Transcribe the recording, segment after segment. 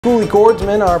Coulee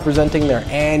Chordsmen are presenting their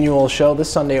annual show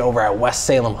this Sunday over at West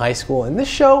Salem High School. And this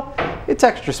show, it's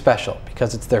extra special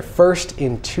because it's their first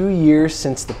in 2 years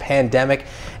since the pandemic.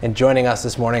 And joining us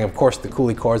this morning, of course, the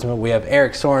Coulee Chordsmen, we have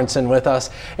Eric Sorensen with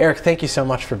us. Eric, thank you so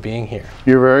much for being here.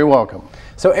 You're very welcome.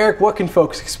 So Eric, what can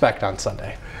folks expect on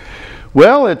Sunday?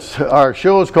 Well, our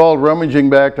show is called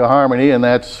Rummaging Back to Harmony, and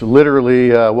that's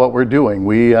literally what we're doing.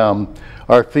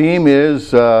 Our theme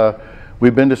is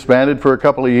we've been disbanded for a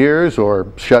couple of years,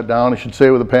 or shut down, I should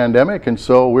say, with the pandemic, and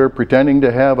so we're pretending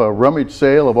to have a rummage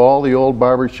sale of all the old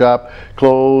barbershop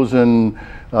clothes and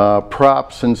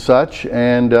props and such.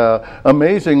 And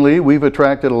amazingly, we've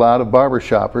attracted a lot of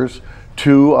barbershoppers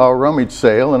to our rummage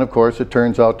sale, and of course it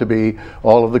turns out to be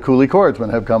all of the Coulee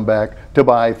Chordsmen have come back to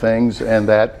buy things, and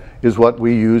that is what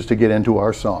we use to get into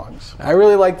our songs. I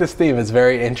really like this theme. It's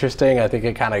very interesting. I think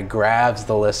it kind of grabs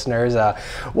the listeners.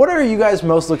 What are you guys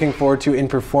most looking forward to in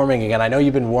performing again? I know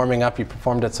you've been warming up. You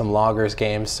performed at some Loggers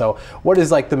games. So what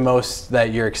is like the most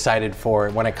that you're excited for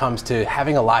when it comes to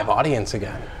having a live audience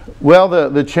again? Well,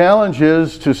 the challenge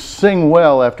is to sing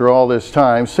well after all this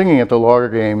time. Singing at the Logger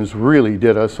games really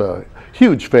did us a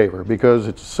huge favor because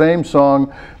it's the same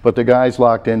song, but the guys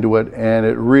locked into it, and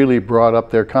it really brought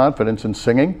up their confidence in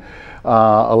singing.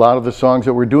 A lot of the songs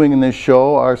that we're doing in this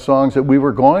show are songs that we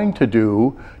were going to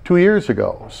do 2 years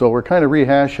ago. So we're kind of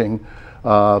rehashing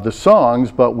the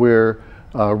songs, but we're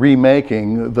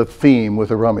remaking the theme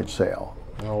with a rummage sale.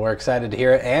 Well, we're excited to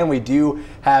hear it, and we do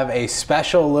have a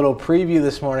special little preview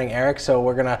this morning, Eric, so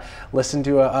we're going to listen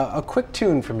to a quick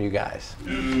tune from you guys.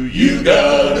 You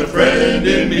got a friend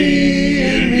in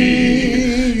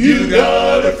me, you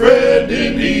got a friend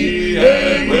in me,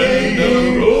 and when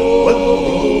the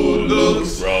road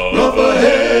looks rough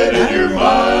ahead and you're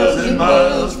miles and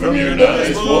miles from your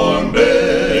nice warm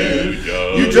bed,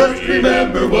 you just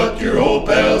remember what your old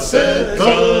pal said,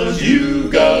 'cause you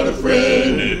got a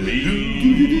friend in me.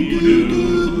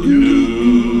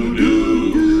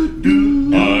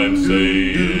 I'm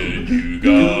saying you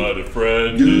got a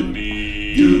friend in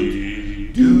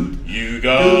me. You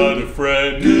got a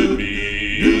friend in me.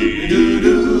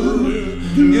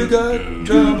 You got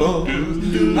trouble,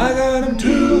 I got them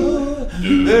too.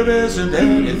 There isn't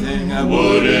anything I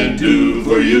wouldn't do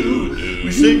for you.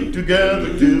 We sing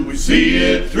together till we see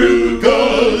it through,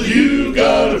 'cause you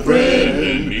got a friend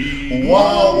in me.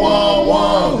 Wah, wah,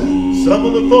 wah. Some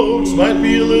of the folks might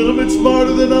be a little bit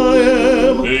smarter than I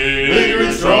am, bigger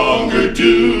and stronger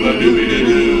too,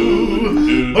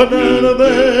 but none of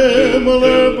them will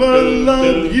ever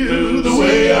love you the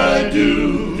way I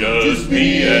do. Just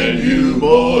me and you,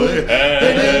 boy,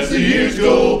 and as the years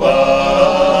go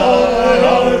by,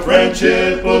 our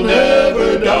friendship will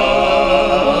never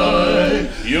die.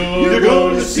 You're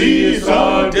going to see it's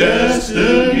our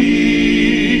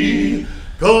destiny,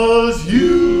 'cause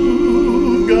you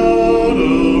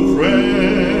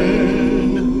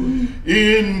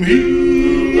in me.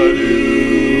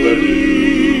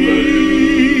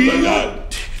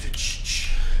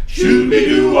 Shoot me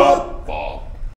do what?